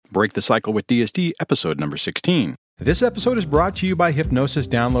Break the Cycle with DSD, episode number 16. This episode is brought to you by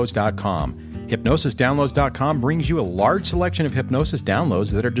HypnosisDownloads.com. HypnosisDownloads.com brings you a large selection of hypnosis downloads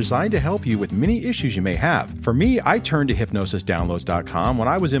that are designed to help you with many issues you may have. For me, I turned to HypnosisDownloads.com when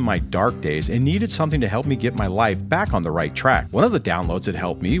I was in my dark days and needed something to help me get my life back on the right track. One of the downloads that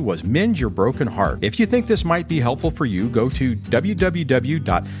helped me was Mend Your Broken Heart. If you think this might be helpful for you, go to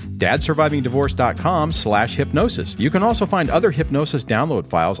www.dadsurvivingdivorce.com/hypnosis. You can also find other hypnosis download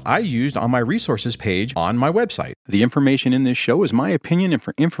files I used on my resources page on my website. The information in this show is my opinion and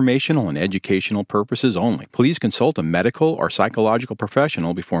for informational and educational purposes only. Please consult a medical or psychological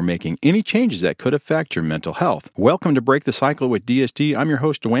professional before making any changes that could affect your mental health. Welcome to Break the Cycle with DSD. I'm your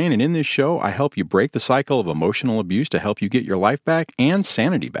host, Dwayne, and in this show, I help you break the cycle of emotional abuse to help you get your life back and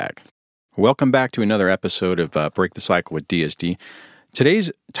sanity back. Welcome back to another episode of Break the Cycle with DSD.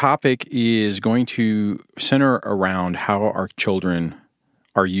 Today's topic is going to center around how our children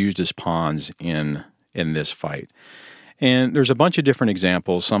are used as pawns in this fight. And there's a bunch of different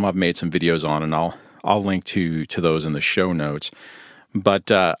examples. Some I've made some videos on, and I'll link to those in the show notes. But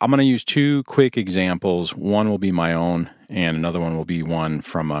I'm going to use two quick examples. One will be my own, and another one will be one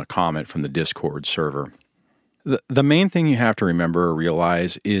from a comment from the Discord server. The main thing you have to remember or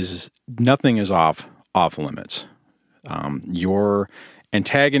realize is nothing is off limits. Your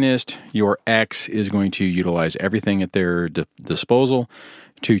antagonist, your ex, is going to utilize everything at their disposal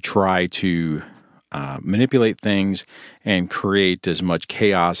to try to manipulate things and create as much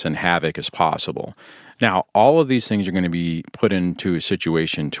chaos and havoc as possible. Now, all of these things are going to be put into a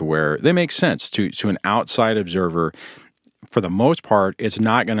situation to where they make sense to an outside observer. For the most part, it's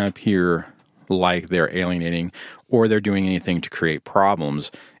not going to appear like they're alienating or they're doing anything to create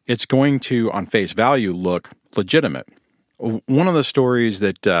problems. It's going to, on face value, look legitimate. One of the stories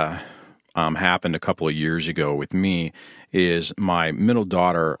that happened a couple of years ago with me is my middle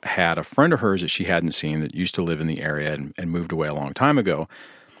daughter had a friend of hers that she hadn't seen that used to live in the area and moved away a long time ago,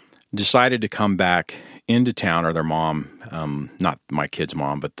 decided to come back into town, or their mom, not my kid's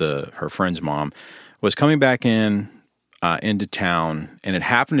mom, but her friend's mom, was coming back into town, and it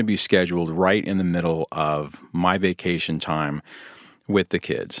happened to be scheduled right in the middle of my vacation time with the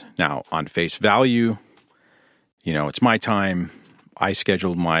kids. Now, on face value, it's my time. I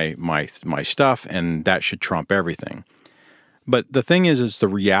scheduled my stuff, and that should trump everything. But the thing is the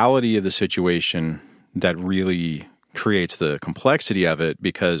reality of the situation that really creates the complexity of it,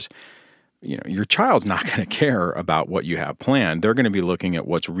 because your child's not going to care about what you have planned. They're going to be looking at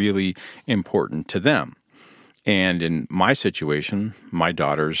what's really important to them. And in my situation, my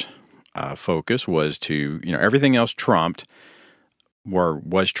daughter's focus was to, everything else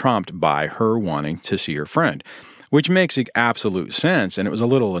was trumped by her wanting to see her friend, which makes absolute sense. And it was a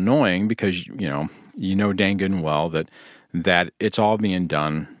little annoying because, you know dang good and well that it's all being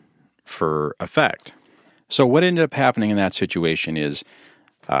done for effect. So what ended up happening in that situation is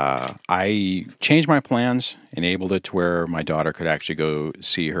I changed my plans, enabled it to where my daughter could actually go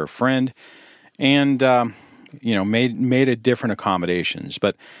see her friend, and made a different accommodations.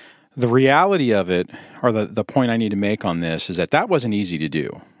 But the reality of it, or the point I need to make on this, is that wasn't easy to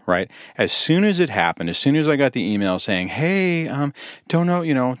do. Right? As soon as it happened, as soon as I got the email saying, "Hey, don't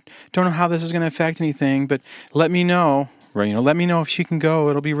know how this is going to affect anything, but let me know." Right? Let me know if she can go.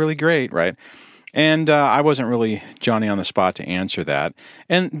 It'll be really great, right? And I wasn't really Johnny on the spot to answer that.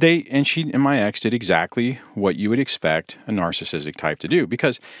 And she and my ex did exactly what you would expect a narcissistic type to do,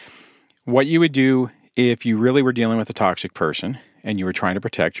 because what you would do if you really were dealing with a toxic person and you were trying to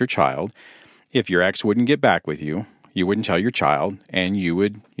protect your child, if your ex wouldn't get back with you, you wouldn't tell your child, and you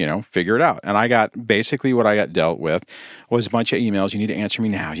would, figure it out. And basically what I got dealt with was a bunch of emails. You need to answer me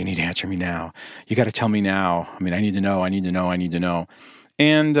now. You need to answer me now. You got to tell me now. I need to know.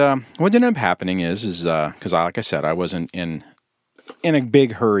 And what ended up happening is because like I said, I wasn't in a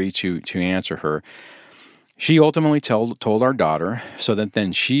big hurry to answer her. She ultimately told our daughter, so that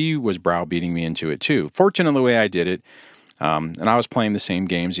then she was browbeating me into it too. Fortunately, the way I did it, and I was playing the same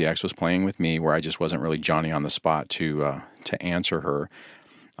games the ex was playing with me, where I just wasn't really Johnny on the spot to answer her.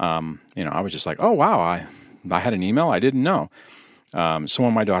 I was just like, oh wow, I had an email I didn't know. So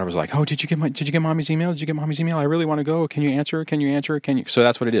when my daughter was like, "Oh, did you get mommy's email? Did you get mommy's email? I really want to go. Can you answer her? Can you answer her? Can you?" So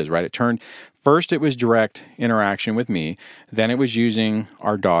that's what it is, right? First it was direct interaction with me. Then it was using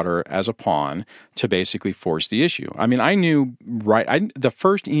our daughter as a pawn to basically force the issue. I knew the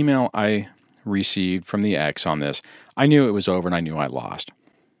first email I received from the ex on this, I knew it was over and I knew I lost.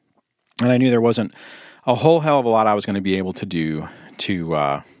 And I knew there wasn't a whole hell of a lot I was going to be able to do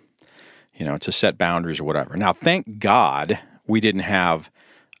to set boundaries or whatever. Now, thank God we didn't have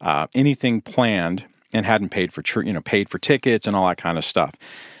anything planned and hadn't paid for tickets and all that kind of stuff.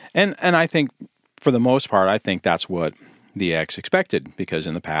 And I think for the most part, I think that's what the ex expected, because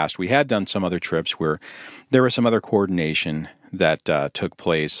in the past we had done some other trips where there was some other coordination that took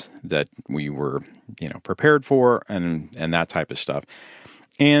place that we were, prepared for, and that type of stuff.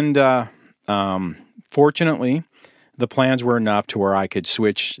 And fortunately, the plans were enough to where I could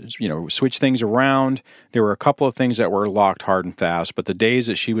switch things around. There were a couple of things that were locked hard and fast, but the days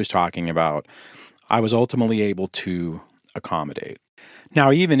that she was talking about, I was ultimately able to accommodate.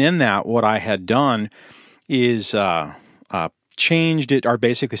 Now, even in that, what I had done is changed it, or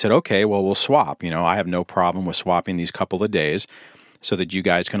basically said, okay, well, we'll swap. I have no problem with swapping these couple of days so that you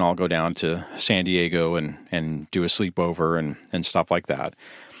guys can all go down to San Diego and do a sleepover and stuff like that.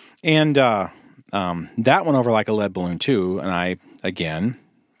 And that went over like a lead balloon too. And I, again,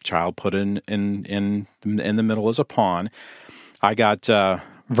 child put in the middle as a pawn. I got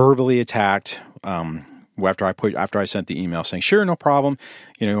verbally attacked after I sent the email saying, sure, no problem.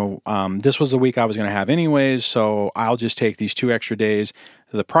 This was the week I was going to have anyways, so I'll just take these 2 extra days.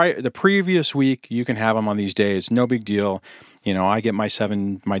 The previous week, you can have them on these days. No big deal. I get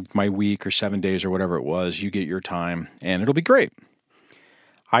my week or 7 days or whatever it was. You get your time, and it'll be great.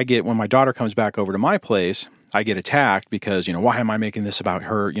 When my daughter comes back over to my place, I get attacked because, why am I making this about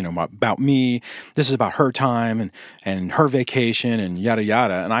her, about me? This is about her time and her vacation and yada,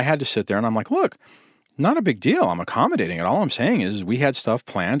 yada. And I had to sit there and I'm like, look, not a big deal. I'm accommodating it. All I'm saying is we had stuff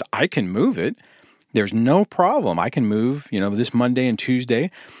planned. I can move it. There's no problem. I can move, this Monday and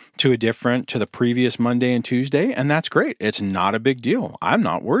Tuesday to the previous Monday and Tuesday, and that's great. It's not a big deal. I'm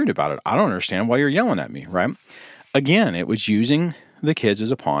not worried about it. I don't understand why you're yelling at me, right? Again, it was using the kids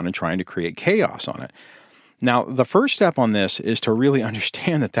as a pawn and trying to create chaos on it. Now, the first step on this is to really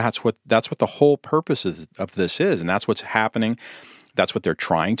understand that that's what the whole purpose of this is, and that's what's happening. That's what they're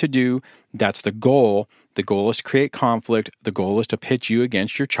trying to do. That's the goal. The goal is to create conflict. The goal is to pit you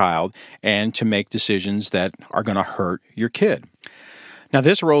against your child and to make decisions that are going to hurt your kid. Now,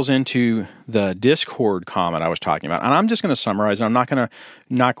 this rolls into the Discord comment I was talking about, and I'm just going to summarize. I'm not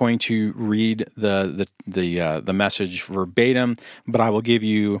going to read the message verbatim, but I will give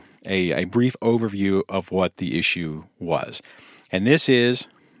you a brief overview of what the issue was. And this is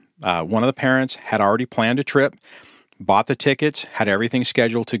one of the parents had already planned a trip, bought the tickets, had everything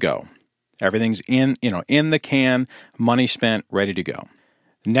scheduled to go. Everything's in the can, money spent, ready to go.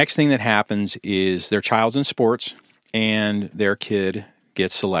 Next thing that happens is their child's in sports and their kid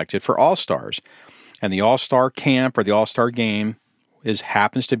gets selected for All-Stars. And the All-Star camp or the All-Star game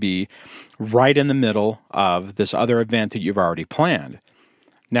happens to be right in the middle of this other event that you've already planned.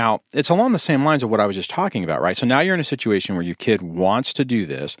 Now, it's along the same lines of what I was just talking about, right? So now you're in a situation where your kid wants to do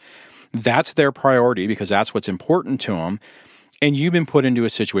this. That's their priority because that's what's important to them. And you've been put into a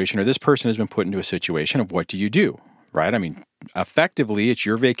situation, or this person has been put into a situation of what do you do, right? I mean, effectively, it's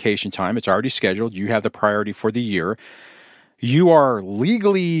your vacation time. It's already scheduled. You have the priority for the year. You are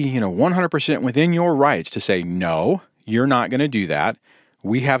legally, 100% within your rights to say, no, you're not going to do that.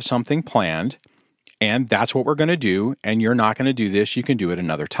 We have something planned, and that's what we're going to do, and you're not going to do this. You can do it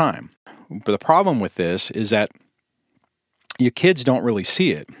another time. But the problem with this is that your kids don't really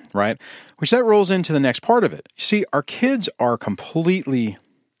see it, right? Which that rolls into the next part of it. You see, our kids are completely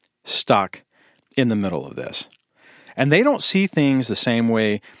stuck in the middle of this. And they don't see things the same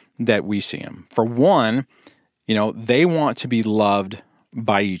way that we see them. For one, they want to be loved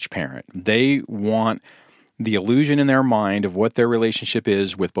by each parent. They want the illusion in their mind of what their relationship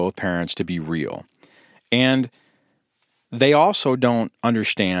is with both parents to be real. And they also don't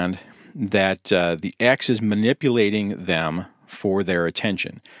understand that the ex is manipulating them for their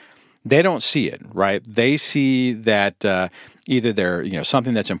attention. They don't see it, right? They see that either they're,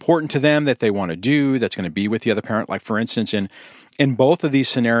 something that's important to them that they want to do that's going to be with the other parent. Like, for instance, in both of these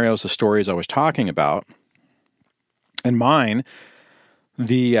scenarios, the stories I was talking about, in mine,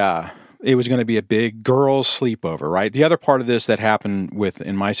 it was going to be a big girls' sleepover, right? The other part of this that happened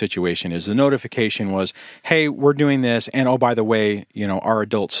in my situation is the notification was, hey, we're doing this, and oh, by the way, our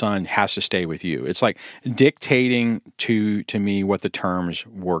adult son has to stay with you. It's like dictating to me what the terms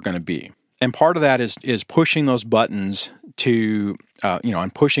were going to be. And part of that is pushing those buttons to,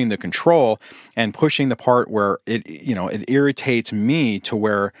 and pushing the control and pushing the part where it irritates me to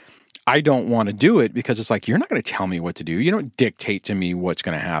where I don't want to do it because it's like, you're not going to tell me what to do. You don't dictate to me what's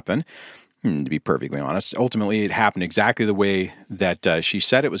going to happen. To be perfectly honest, ultimately it happened exactly the way that she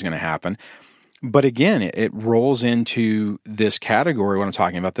said it was going to happen. But again, it rolls into this category, what I'm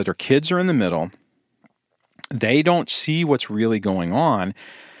talking about, that their kids are in the middle. They don't see what's really going on.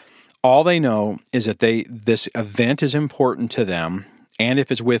 All they know is that this event is important to them. And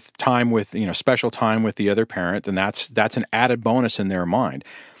if it's special time with the other parent, then that's an added bonus in their mind.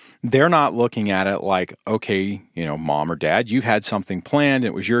 they're not looking at it like, okay, mom or dad, you had something planned,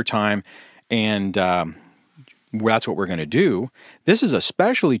 it was your time, and that's what we're going to do. This is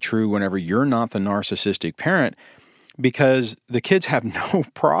especially true whenever you're not the narcissistic parent, because the kids have no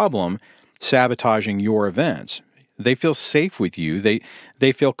problem sabotaging your events. They feel safe with you.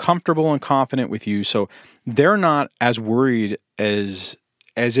 They feel comfortable and confident with you. So they're not as worried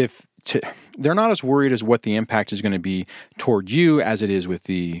they're not as worried as what the impact is going to be toward you as it is with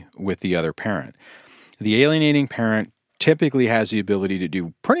the other parent. The alienating parent typically has the ability to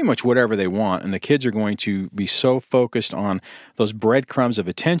do pretty much whatever they want, and the kids are going to be so focused on those breadcrumbs of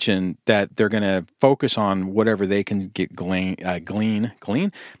attention that they're going to focus on whatever they can get glean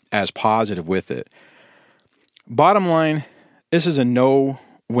as positive with it. Bottom line, this is a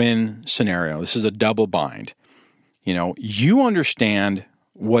no-win scenario. This is a double bind. You understand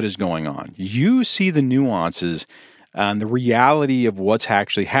what is going on. You see the nuances and the reality of what's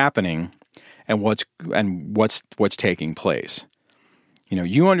actually happening and what's taking place.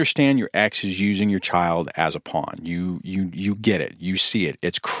 You understand your ex is using your child as a pawn. You get it. You see it.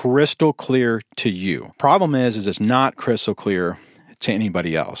 It's crystal clear to you. Problem is it's not crystal clear to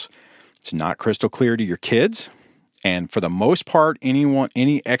anybody else. It's not crystal clear to your kids. And for the most part,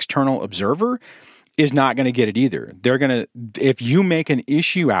 any external observer is not going to get it either. They're going to, if you make an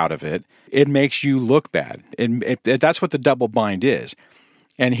issue out of it, it makes you look bad. That's what the double bind is.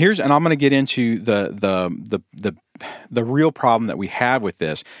 And I'm going to get into the real problem that we have with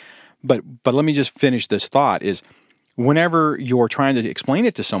this. But let me just finish this thought is whenever you're trying to explain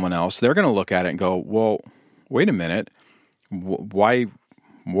it to someone else, they're going to look at it and go, well, wait a minute. Why?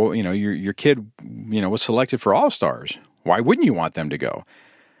 Well, your kid, was selected for All-Stars. Why wouldn't you want them to go?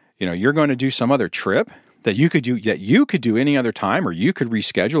 You're going to do some other trip that you could do any other time, or you could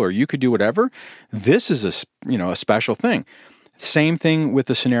reschedule, or you could do whatever. This is a special thing. Same thing with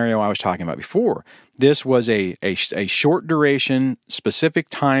the scenario I was talking about before. This was a short duration, specific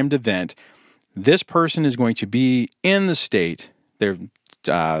timed event. This person is going to be in the state. They're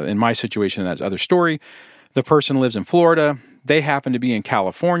in my situation, that's other story. The person lives in Florida. They happen to be in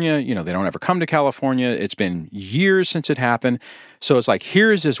California. They don't ever come to California. It's been years since it happened. So it's like,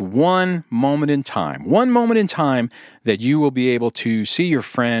 here's this one moment in time that you will be able to see your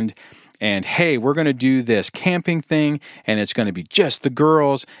friend, and hey, we're going to do this camping thing, and it's going to be just the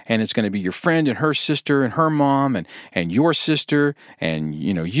girls, and it's going to be your friend and her sister and her mom and your sister and,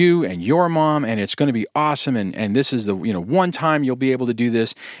 you and your mom, and it's going to be awesome. And this is the, one time you'll be able to do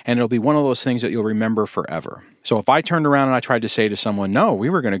this, and it'll be one of those things that you'll remember forever. So if I turned around and I tried to say to someone, no,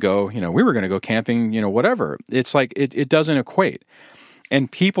 we were going to go camping, whatever, it's like, it doesn't equate.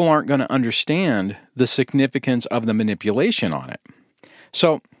 And people aren't going to understand the significance of the manipulation on it.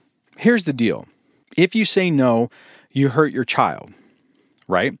 So here's the deal. If you say no, you hurt your child,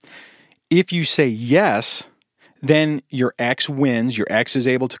 right? If you say yes, then your ex wins. Your ex is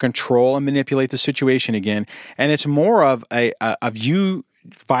able to control and manipulate the situation again. And it's more of you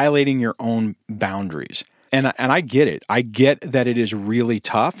violating your own boundaries. And I get it. I get that it is really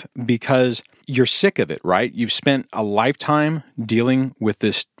tough because you're sick of it, right? You've spent a lifetime dealing with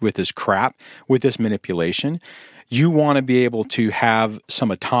this crap, with this manipulation. You want to be able to have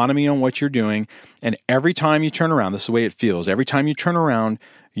some autonomy on what you're doing. And every time you turn around, this is the way it feels. Every time you turn around,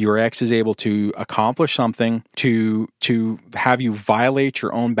 your ex is able to accomplish something to have you violate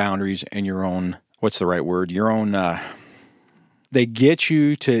your own boundaries and your own, what's the right word? Your own, they get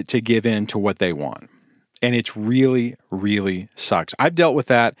you to give in to what they want. And it's really, really sucks. I've dealt with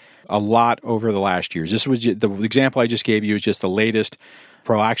that a lot over the last years. This was the example I just gave you is just the latest.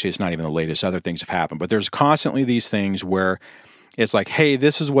 Well, actually, it's not even the latest. Other things have happened. But there's constantly these things where it's like, hey,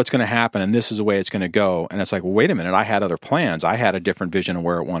 this is what's going to happen, and this is the way it's going to go. And it's like, well, wait a minute. I had other plans. I had a different vision of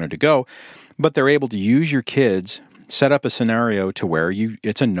where it wanted to go. But they're able to use your kids, set up a scenario to where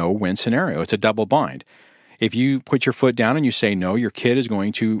it's a no-win scenario. It's a double bind. If you put your foot down and you say no, your kid is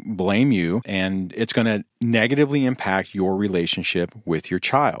going to blame you, and it's going to negatively impact your relationship with your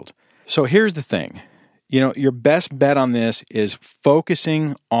child. So here's the thing. Your best bet on this is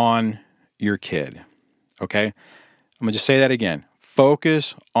focusing on your kid, okay? I'm going to just say that again.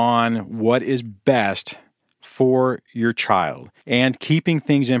 Focus on what is best for your child and keeping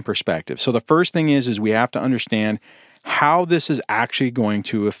things in perspective. So the first thing is we have to understand how this is actually going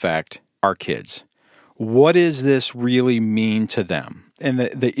to affect our kids. What does this really mean to them? And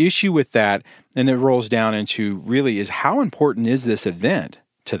the issue with that, and it rolls down into really is how important is this event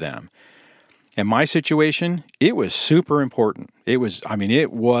to them? In my situation, it was super important. It was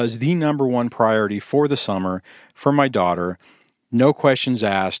the number one priority for the summer for my daughter. No questions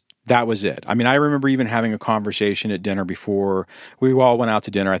asked. That was it. I mean, I remember even having a conversation at dinner before we all went out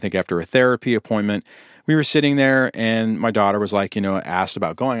to dinner, I think after a therapy appointment. We were sitting there and my daughter was like, asked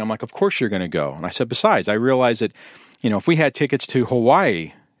about going. I'm like, of course you're going to go. And I said, besides, I realized that, if we had tickets to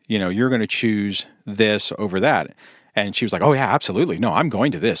Hawaii, you're going to choose this over that. And she was like, oh yeah, absolutely. No, I'm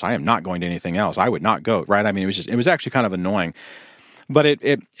going to this. I am not going to anything else. I would not go. Right. I mean, it was actually kind of annoying, but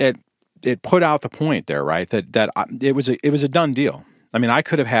it put out the point there, right? That it was a done deal. I mean, I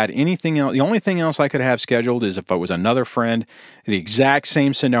could have had anything else. The only thing else I could have scheduled is if it was another friend, the exact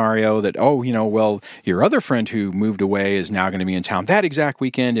same scenario that, well, your other friend who moved away is now going to be in town that exact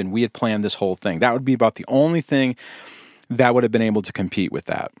weekend, and we had planned this whole thing. That would be about the only thing that would have been able to compete with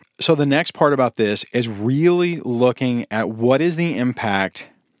that. So the next part about this is really looking at what is the impact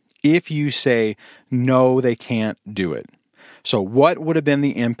if you say, no, they can't do it. So what would have been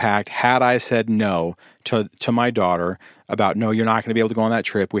the impact had I said no to my daughter about, no, you're not going to be able to go on that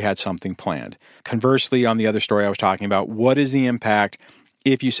trip. We had something planned. Conversely, on the other story I was talking about, what is the impact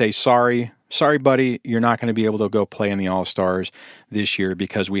if you say, sorry, buddy, you're not going to be able to go play in the All-Stars this year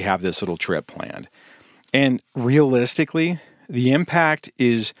because we have this little trip planned. And realistically, the impact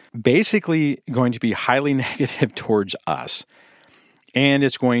is basically going to be highly negative towards us. And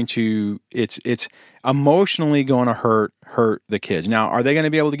it's emotionally going to hurt the kids. Now, are they going to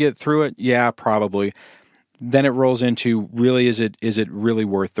be able to get through it? Yeah, probably. Then it rolls into, really, is it really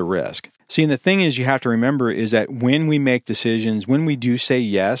worth the risk? See, and the thing is, you have to remember is that when we make decisions, when we do say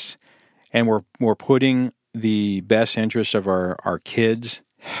yes, and we're putting the best interests of our kids,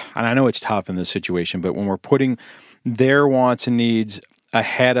 and I know it's tough in this situation, but when we're putting their wants and needs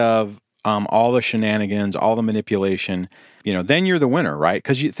ahead of all the shenanigans, all the manipulation, then you're the winner, right?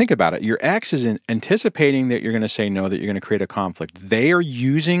 Because you think about it, your ex is anticipating that you're going to say no, that you're going to create a conflict. They are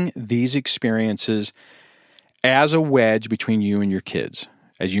using these experiences as a wedge between you and your kids,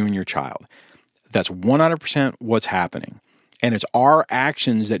 as you and your child. That's 100% what's happening. And it's our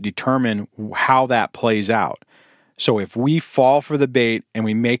actions that determine how that plays out. So if we fall for the bait and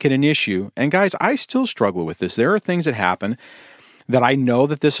we make it an issue, and guys, I still struggle with this. There are things that happen that I know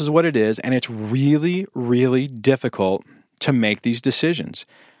that this is what it is, and it's really, really difficult to make these decisions.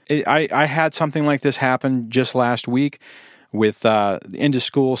 I had something like this happen just last week with into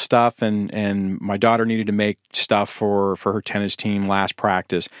school stuff, and my daughter needed to make stuff for her tennis team last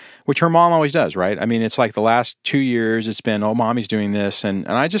practice, which her mom always does, right? I mean, it's like the last 2 years it's been, oh, mommy's doing this, and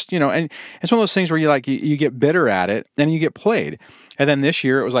I just, and it's one of those things where you get bitter at it and you get played. And then this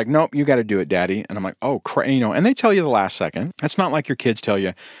year it was like, nope, you got to do it, Daddy. And I'm like, oh, and they tell you the last second. It's not like your kids tell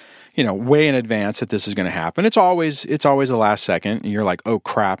you, way in advance that this is going to happen. It's always the last second, and you're like, oh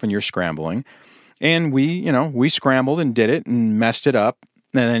crap, and you're scrambling. And we scrambled and did it and messed it up.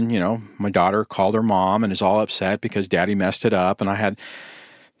 And then, my daughter called her mom and is all upset because Daddy messed it up. And I had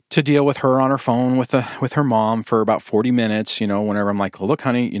to deal with her on her phone with her mom for about 40 minutes, whenever I'm like, well, look,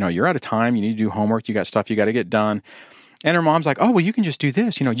 honey, you're out of time. You need to do homework. You got stuff you got to get done. And her mom's like, oh, well, you can just do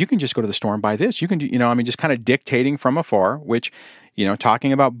this. You can just go to the store and buy this. You can do, just kind of dictating from afar, which,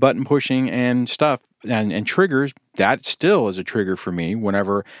 talking about button pushing and stuff and triggers, that still is a trigger for me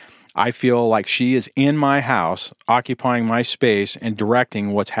whenever I feel like she is in my house, occupying my space and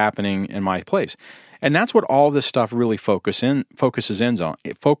directing what's happening in my place. And that's what all this stuff really focuses in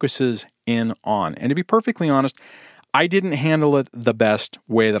on. And to be perfectly honest, I didn't handle it the best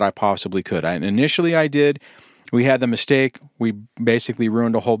way that I possibly could. Initially I did. We had the mistake. We basically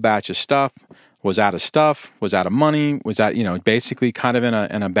ruined a whole batch of stuff, was out of money, was at, basically kind of in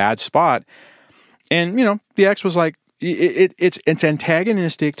a bad spot. And, the ex was like, it's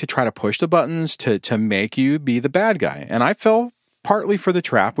antagonistic to try to push the buttons to make you be the bad guy. And I fell partly for the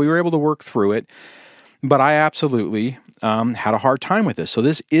trap. We were able to work through it, but I absolutely had a hard time with this. So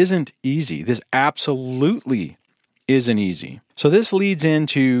this isn't easy. This absolutely isn't easy. So this leads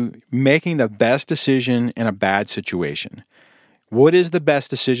into making the best decision in a bad situation. What is the best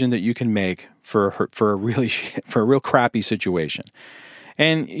decision that you can make for a real crappy situation?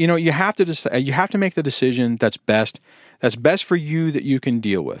 And you have to make the decision that's best for you, that you can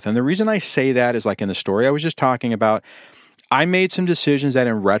deal with. And the reason I say that is, like in the story I was just talking about, I made some decisions that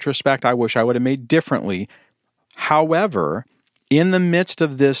in retrospect I wish I would have made differently. However, in the midst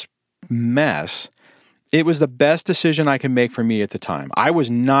of this mess, it was the best decision I could make for me at the time. I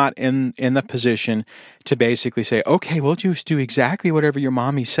was not in the position to basically say, okay, we'll just do exactly whatever your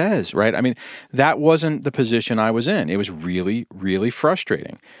mommy says, right? I mean, that wasn't the position I was in. It was really, really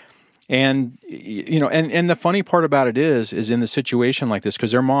frustrating. And, and the funny part about it is in the situation like this,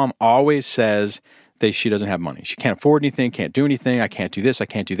 because their mom always says she doesn't have money. She can't afford anything, can't do anything. I can't do this, I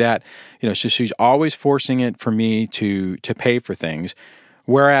can't do that. So she's always forcing it for me to pay for things,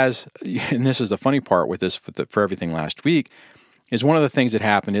 Whereas, and this is the funny part with this, for everything last week, is one of the things that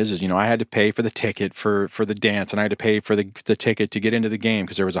happened is I had to pay for the ticket for the dance, and I had to pay for the ticket to get into the game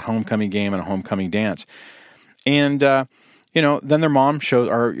because there was a homecoming game and a homecoming dance. And, then their mom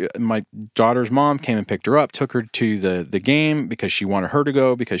my daughter's mom came and picked her up, took her to the game because she wanted her to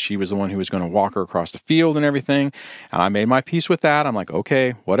go because she was the one who was going to walk her across the field and everything. And I made my peace with that. I'm like,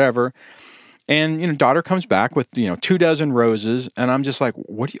 okay, whatever. And, daughter comes back with, 24 roses. And I'm just like,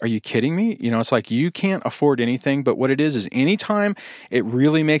 are you kidding me? It's like, you can't afford anything. But what it is anytime it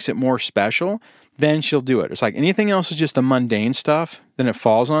really makes it more special, then she'll do it. It's like anything else is just the mundane stuff. Then it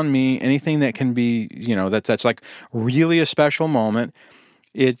falls on me. Anything that can be, that's like really a special moment.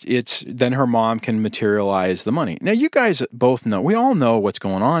 It's then her mom can materialize the money. Now, you guys both know, we all know what's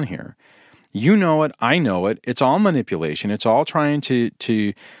going on here. You know it. I know it. It's all manipulation. It's all trying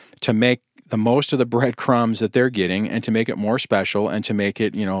to make the most of the breadcrumbs that they're getting and to make it more special and to make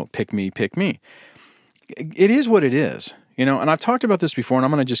it, pick me, pick me. It is what it is, and I've talked about this before, and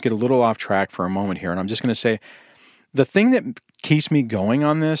I'm going to just get a little off track for a moment here. And I'm just going to say the thing that keeps me going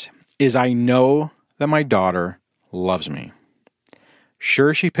on this is I know that my daughter loves me.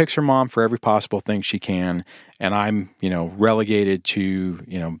 Sure, she picks her mom for every possible thing she can, and I'm, relegated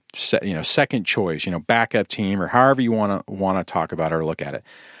to, second choice, backup team, or however you want to talk about it or look at it.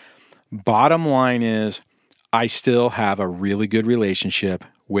 Bottom line is, I still have a really good relationship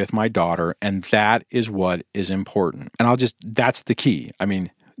with my daughter, and that is what is important. And that's the key. I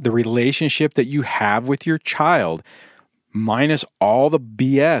mean, the relationship that you have with your child, minus all the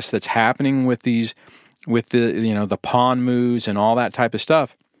BS that's happening with the pawn moves and all that type of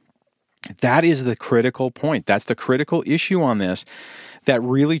stuff, that is the critical point. That's the critical issue on this that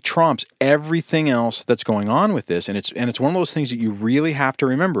really trumps everything else that's going on with this. And it's one of those things that you really have to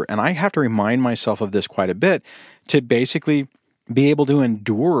remember. And I have to remind myself of this quite a bit to basically be able to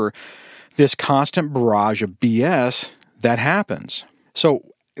endure this constant barrage of BS that happens. So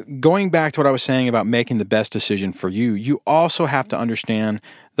going back to what I was saying about making the best decision for you, you also have to understand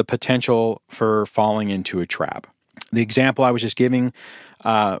the potential for falling into a trap. The example I was just giving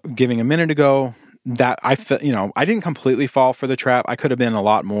a minute ago, that I didn't completely fall for the trap. I could have been a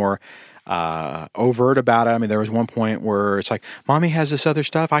lot more overt about it. I mean, there was one point where it's like, Mommy has this other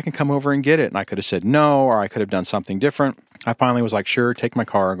stuff, I can come over and get it. And I could have said no, or I could have done something different. I finally was like, sure, take my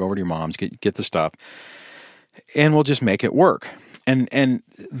car, go over to your mom's, get the stuff, and we'll just make it work. And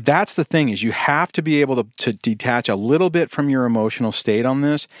that's the thing, is you have to be able to detach a little bit from your emotional state on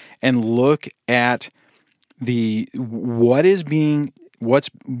this and look at what's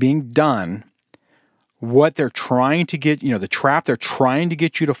being done, what they're trying to get, the trap they're trying to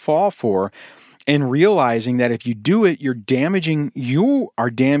get you to fall for, and realizing that if you do it, you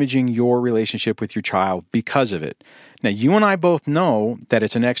are damaging your relationship with your child because of it. Now, you and I both know that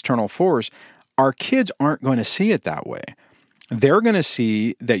it's an external force. Our kids aren't going to see it that way. They're going to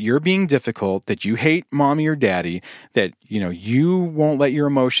see that you're being difficult, that you hate mommy or daddy, that, you won't let your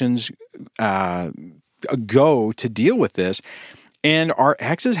emotions go to deal with this. And our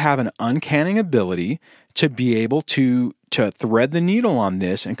exes have an uncanny ability to be able to thread the needle on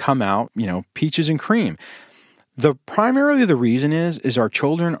this and come out, peaches and cream. Primarily the reason is our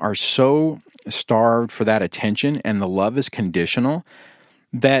children are so starved for that attention, and the love is conditional,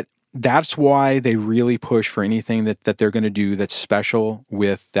 that's why they really push for anything that they're going to do that's special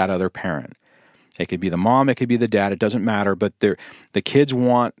with that other parent. It could be the mom, it could be the dad, it doesn't matter, but the kids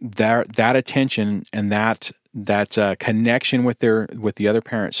want that attention and that connection with the other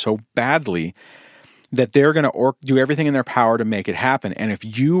parent so badly that they're going to do everything in their power to make it happen. And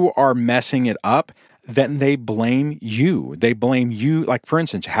if you are messing it up, then they blame you. They blame you. Like, for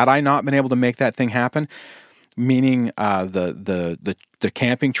instance, had I not been able to make that thing happen, meaning the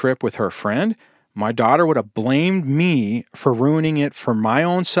camping trip with her friend, my daughter would have blamed me for ruining it for my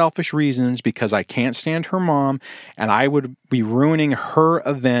own selfish reasons because I can't stand her mom, and I would be ruining her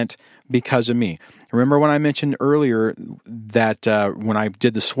event because of me. Remember when I mentioned earlier that when I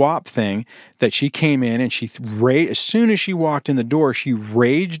did the swap thing, that she came in and as soon as she walked in the door, she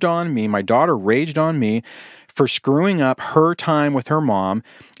raged on me. My daughter raged on me for screwing up her time with her mom.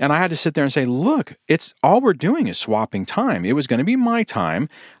 And I had to sit there and say, look, it's all we're doing is swapping time. It was going to be my time.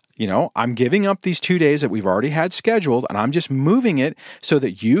 I'm giving up these 2 days that we've already had scheduled, and I'm just moving it so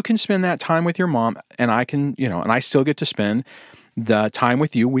that you can spend that time with your mom, and I can, and I still get to spend the time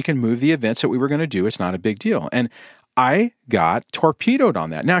with you. We can move the events that we were going to do. It's not a big deal. And I got torpedoed on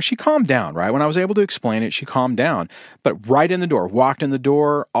that. Now, she calmed down, right? When I was able to explain it, she calmed down. But right in the door, walked in the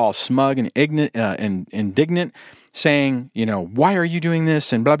door, all smug and indignant, saying, why are you doing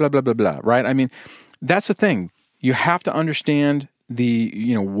this? And blah, blah, blah, blah, blah, right? I mean, that's the thing. You have to understand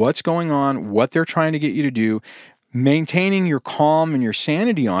what's going on, what they're trying to get you to do, maintaining your calm and your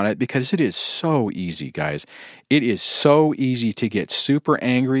sanity on it, because it is so easy, guys. It is so easy to get super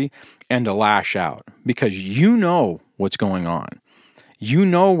angry and to lash out because you know what's going on. You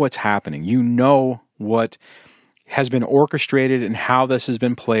know what's happening. You know what has been orchestrated and how this has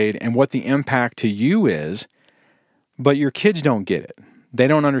been played and what the impact to you is, but your kids don't get it. They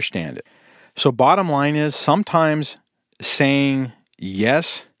don't understand it. So bottom line is, sometimes saying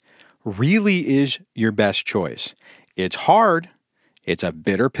yes really is your best choice. It's hard. It's a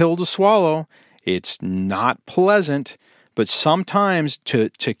bitter pill to swallow. It's not pleasant, but sometimes to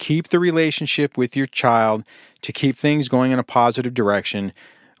keep the relationship with your child, to keep things going in a positive direction,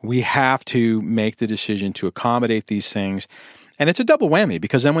 we have to make the decision to accommodate these things. And it's a double whammy,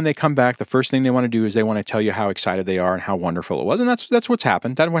 because then when they come back, the first thing they want to do is they want to tell you how excited they are and how wonderful it was. And that's what's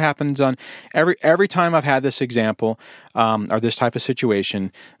happened. That's what happens on every time I've had this example or this type of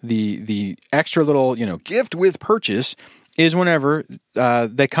situation. The extra little gift with purchase is whenever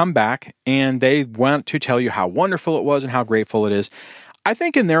they come back and they want to tell you how wonderful it was and how grateful it is. I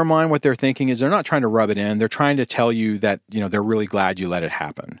think in their mind, what they're thinking is they're not trying to rub it in. They're trying to tell you that, they're really glad you let it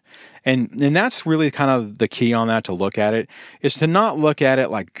happen. And that's really kind of the key on that, to look at it, is to not look at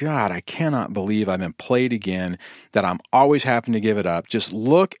it like, God, I cannot believe I've been played again, that I'm always having to give it up. Just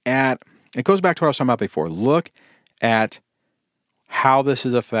look at, it goes back to what I was talking about before. Look at how this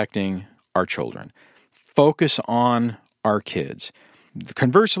is affecting our children. Focus on our kids.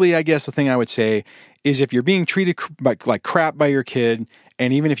 Conversely, I guess the thing I would say is, if you're being treated like crap by your kid,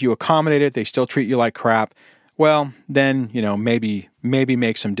 and even if you accommodate it, they still treat you like crap, well, then, maybe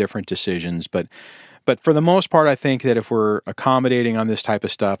make some different decisions. But for the most part, I think that if we're accommodating on this type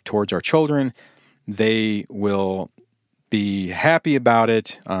of stuff towards our children, they will be happy about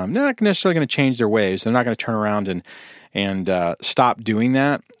it. They're not necessarily going to change their ways. They're not going to turn around and stop doing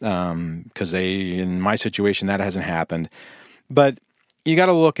that, because in my situation, that hasn't happened. But you got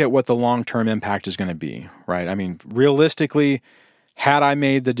to look at what the long-term impact is going to be, right? I mean, realistically, had I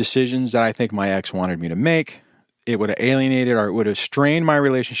made the decisions that I think my ex wanted me to make, it would have alienated, or it would have strained my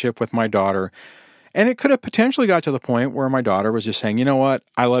relationship with my daughter. And it could have potentially got to the point where my daughter was just saying, you know what,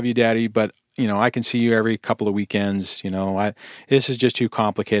 I love you, Daddy, but I can see you every couple of weekends. This is just too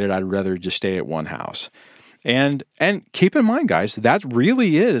complicated. I'd rather just stay at one house. And keep in mind, guys, that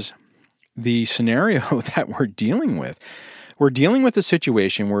really is the scenario that we're dealing with. We're dealing with a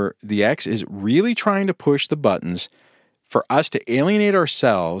situation where the ex is really trying to push the buttons for us to alienate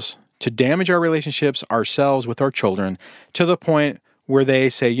ourselves, to damage our relationships ourselves with our children, to the point where they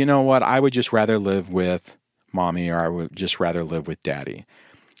say, you know what, I would just rather live with Mommy, or I would just rather live with Daddy.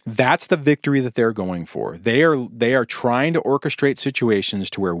 That's the victory that they're going for. They are trying to orchestrate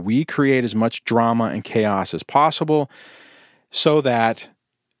situations to where we create as much drama and chaos as possible, so that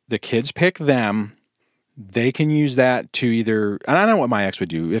the kids pick them. They can use that to either, and I know what my ex would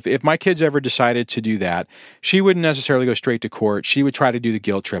do. If my kids ever decided to do that, she wouldn't necessarily go straight to court. She would try to do the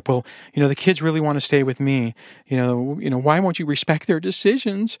guilt trip. Well, the kids really want to stay with me. Why won't you respect their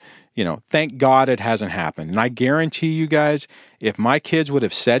decisions? Thank God it hasn't happened. And I guarantee you guys, if my kids would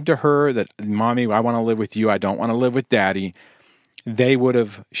have said to her that, Mommy, I want to live with you, I don't want to live with Daddy,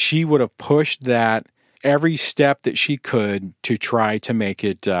 she would have pushed that every step that she could to try to make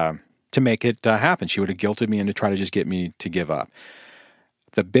it happen. She would have guilted me into try to just get me to give up.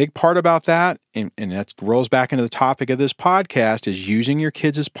 The big part about that, and that rolls back into the topic of this podcast, is using your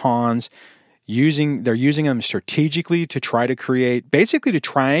kids as pawns. They're using them strategically to try to create, basically to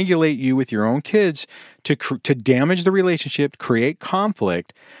triangulate you with your own kids, to damage the relationship, create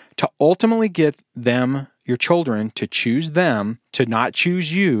conflict, to ultimately get them, your children, to choose them, to not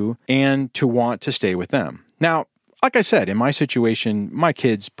choose you, and to want to stay with them. Now, like I said, in my situation, my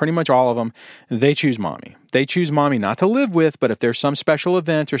kids, pretty much all of them, they choose Mommy. They choose Mommy not to live with, but if there's some special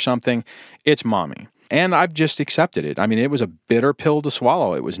event or something, it's Mommy. And I've just accepted it. I mean, it was a bitter pill to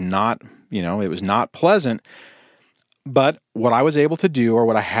swallow. It was not, it was not pleasant. But what I was able to do, or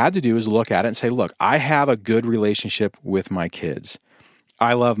what I had to do, is look at it and say, look, I have a good relationship with my kids.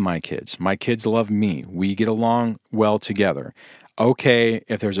 I love my kids. My kids love me. We get along well together. Okay,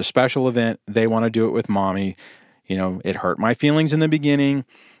 if there's a special event, they want to do it with Mommy. It hurt my feelings in the beginning.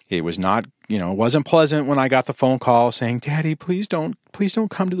 It was not, it wasn't pleasant when I got the phone call saying, Daddy, please don't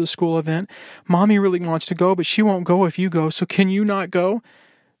come to the school event. Mommy really wants to go, but she won't go if you go. So can you not go?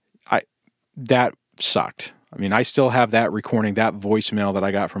 That sucked. I mean, I still have that recording, that voicemail that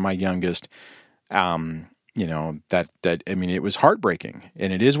I got from my youngest. It was heartbreaking,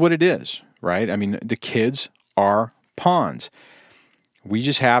 and it is what it is, right? I mean, the kids are pawns. We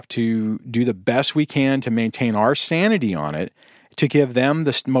just have to do the best we can to maintain our sanity on it, to give them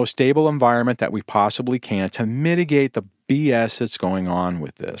the most stable environment that we possibly can to mitigate the BS that's going on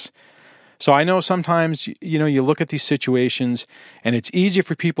with this. So I know sometimes, you look at these situations and it's easy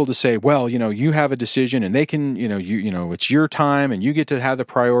for people to say, well, you have a decision and they can, it's your time and you get to have the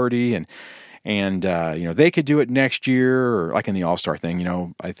priority and they could do it next year, or like in the All-Star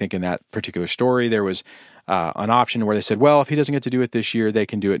thing, I think in that particular story, there was an option where they said, well, if he doesn't get to do it this year, they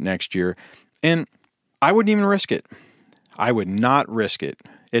can do it next year. And I wouldn't even risk it. I would not risk it.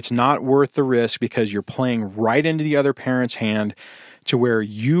 It's not worth the risk because you're playing right into the other parent's hand to where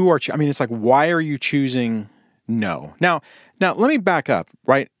you are. It's like, why are you choosing no? Now let me back up,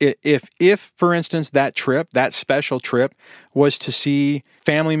 right? If for instance, that special trip was to see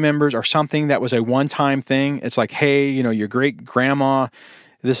family members or something that was a one-time thing, it's like, hey, your great grandma,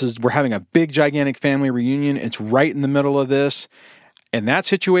 we're having a big, gigantic family reunion. It's right in the middle of this. In that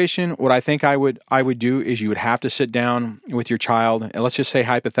situation, what I think I would do is you would have to sit down with your child, and let's just say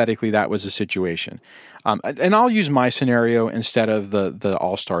hypothetically that was a situation. And I'll use my scenario instead of the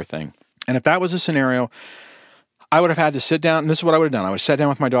All-Star thing. And if that was a scenario, I would have had to sit down, and this is what I would have done. I would have sat down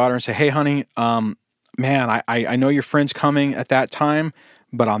with my daughter and say, hey, honey, man, I know your friend's coming at that time,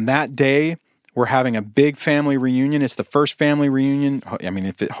 but on that day, we're having a big family reunion. It's the first family reunion.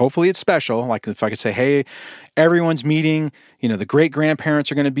 Hopefully it's special. Like if I could say, hey, everyone's meeting, the great grandparents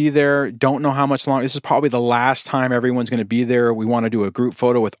are going to be there. Don't know how much longer. This is probably the last time everyone's going to be there. We want to do a group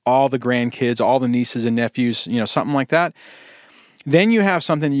photo with all the grandkids, all the nieces and nephews, something like that. Then you have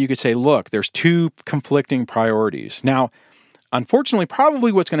something that you could say, look, there's two conflicting priorities. Now, unfortunately,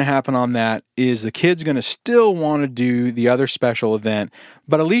 probably what's going to happen on that is the kid's going to still want to do the other special event,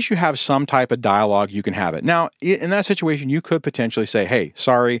 but at least you have some type of dialogue you can have it. Now, in that situation, you could potentially say, hey,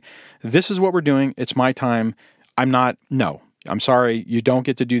 sorry, this is what we're doing. It's my time. I'm sorry, you don't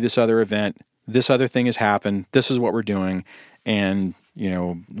get to do this other event. This other thing has happened. This is what we're doing. And,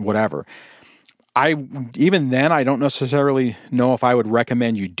 whatever. Even then, I don't necessarily know if I would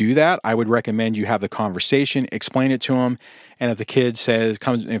recommend you do that. I would recommend you have the conversation, explain it to them. And if the kid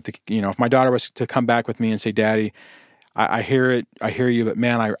if my daughter was to come back with me and say, Daddy, I hear you, but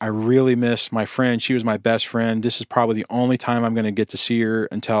man, I really miss my friend. She was my best friend. This is probably the only time I'm going to get to see her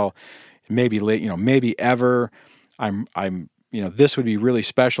until maybe late, maybe ever. This would be really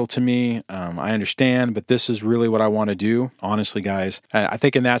special to me. I understand, but this is really what I want to do. Honestly, guys, I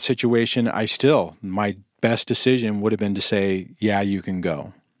think in that situation, my best decision would have been to say, yeah, you can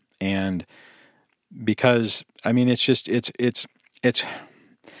go. And because,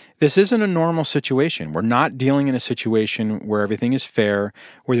 this isn't a normal situation. We're not dealing in a situation where everything is fair,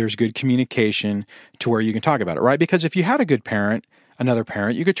 where there's good communication to where you can talk about it, right? Because if you had a good parent, another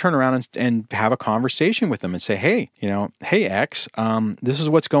parent, you could turn around and have a conversation with them and say, hey, hey, X, this is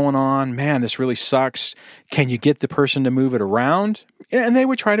what's going on. Man, this really sucks. Can you get the person to move it around? And they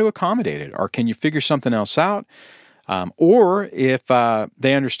would try to accommodate it. Or can you figure something else out? Or if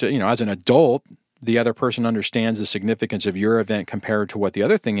they understood, as an adult, the other person understands the significance of your event compared to what the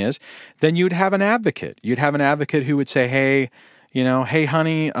other thing is, then you'd have an advocate. You'd have an advocate who would say, hey, hey,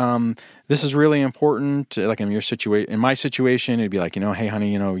 honey, this is really important. Like in my situation, it'd be like, hey,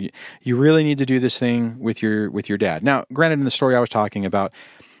 honey, you really need to do this thing with your dad. Now, granted, in the story I was talking about,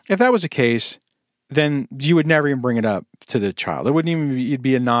 if that was the case, then you would never even bring it up to the child. It wouldn't even it'd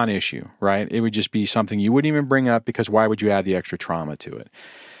be a non-issue, right? It would just be something you wouldn't even bring up because why would you add the extra trauma to it?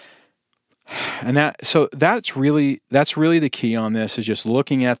 And that's really the key on this, is just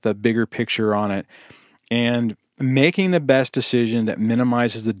looking at the bigger picture on it and making the best decision that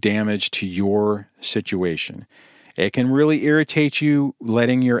minimizes the damage to your situation. It can really irritate you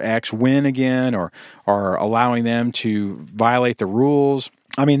letting your ex win again or allowing them to violate the rules.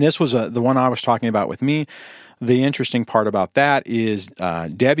 This was the one I was talking about with me. The interesting part about that is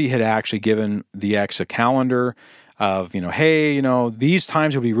Debbie had actually given the ex a calendar of, hey, these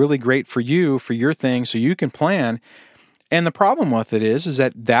times will be really great for you, for your thing, so you can plan. And the problem with it is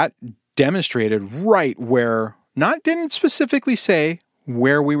that demonstrated right where, didn't specifically say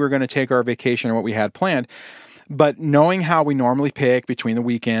where we were going to take our vacation or what we had planned, but knowing how we normally pick between the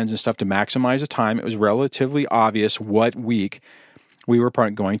weekends and stuff to maximize the time, it was relatively obvious what week we were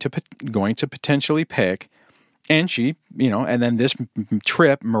going to potentially pick. And she, and then this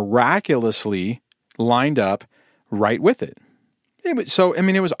trip miraculously lined up right with it. It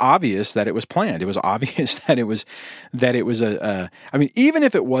was obvious that it was planned. It was obvious that it was even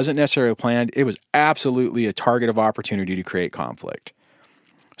if it wasn't necessarily planned, it was absolutely a target of opportunity to create conflict.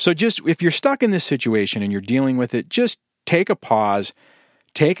 So just, if you're stuck in this situation and you're dealing with it, just take a pause,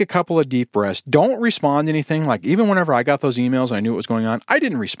 take a couple of deep breaths. Don't respond to anything. Like even whenever I got those emails and I knew what was going on, I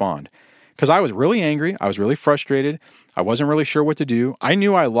didn't respond because I was really angry. I was really frustrated. I wasn't really sure what to do. I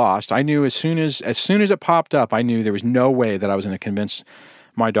knew I lost. I knew as soon as it popped up, I knew there was no way that I was going to convince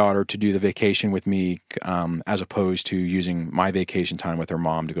my daughter to do the vacation with me, as opposed to using my vacation time with her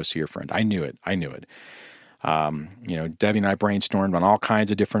mom to go see her friend. I knew it. Debbie and I brainstormed on all kinds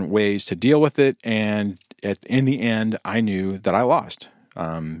of different ways to deal with it. And in the end, I knew that I lost,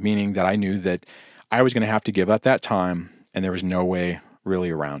 meaning that I knew that I was going to have to give up that time, and there was no way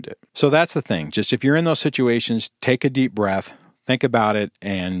really around it. So that's the thing. Just if you're in those situations, take a deep breath, think about it,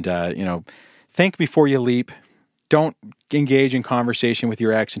 and, think before you leap. Don't engage in conversation with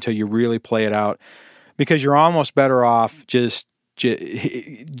your ex until you really play it out, because you're almost better off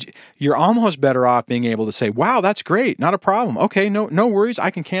being able to say, wow, that's great. Not a problem. Okay. No worries.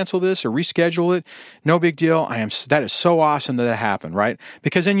 I can cancel this or reschedule it. No big deal. That is so awesome that happened, right?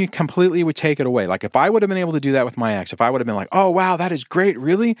 Because then you completely would take it away. Like if I would have been able to do that with my ex, if I would have been like, oh, wow, that is great.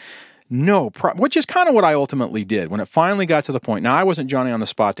 Really? Which is kind of what I ultimately did when it finally got to the point. Now, I wasn't Johnny on the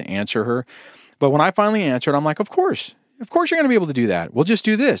spot to answer her, but when I finally answered, I'm like, of course you're going to be able to do that. We'll just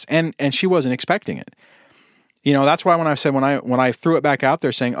do this. And she wasn't expecting it. That's why when I threw it back out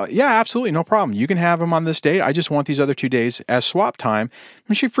there saying, oh, yeah, absolutely, no problem. You can have them on this day. I just want these other 2 days as swap time.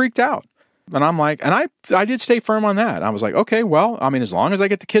 And she freaked out. And I'm like, and I did stay firm on that. I was like, okay, well, I mean, as long as I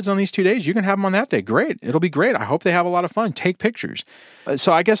get the kids on these 2 days, you can have them on that day. Great. It'll be great. I hope they have a lot of fun. Take pictures.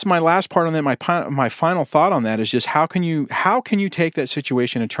 So I guess my last part on that, my final thought on that is just how can you take that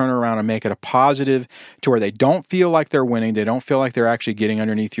situation and turn it around and make it a positive to where they don't feel like they're winning. They don't feel like they're actually getting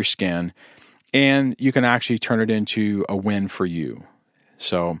underneath your skin. And you can actually turn it into a win for you.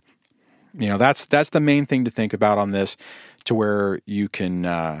 So, that's the main thing to think about on this, to where you can,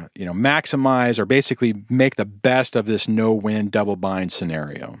 maximize or basically make the best of this no-win double bind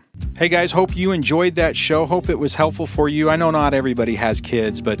scenario. Hey guys, hope you enjoyed that show. Hope it was helpful for you. I know not everybody has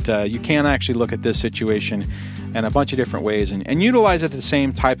kids, but you can actually look at this situation in a bunch of different ways and utilize it the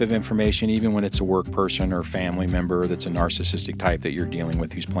same type of information, even when it's a work person or family member that's a narcissistic type that you're dealing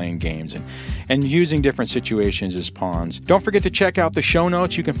with who's playing games and using different situations as pawns. Don't forget to check out the show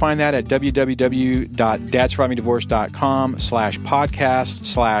notes. You can find that at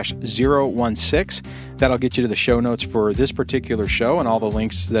www.dadsurvivingdivorce.com/podcast/016. That'll get you to the show notes for this particular show and all the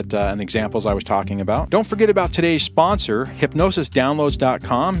links that and examples I was talking about. Don't forget about today's sponsor,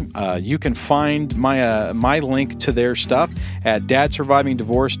 hypnosisdownloads.com. You can find my link to their stuff at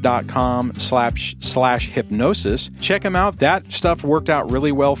dadsurvivingdivorce.com/hypnosis. Check them out. That stuff worked out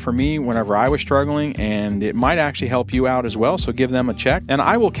really well for me whenever I was struggling, and it might actually help you out as well. So give them a check. And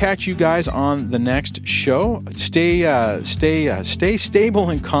I will catch you guys on the next show. Stay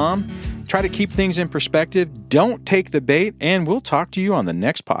stable and calm. Try to keep things in perspective. Don't take the bait, and we'll talk to you on the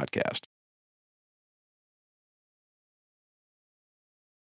next podcast.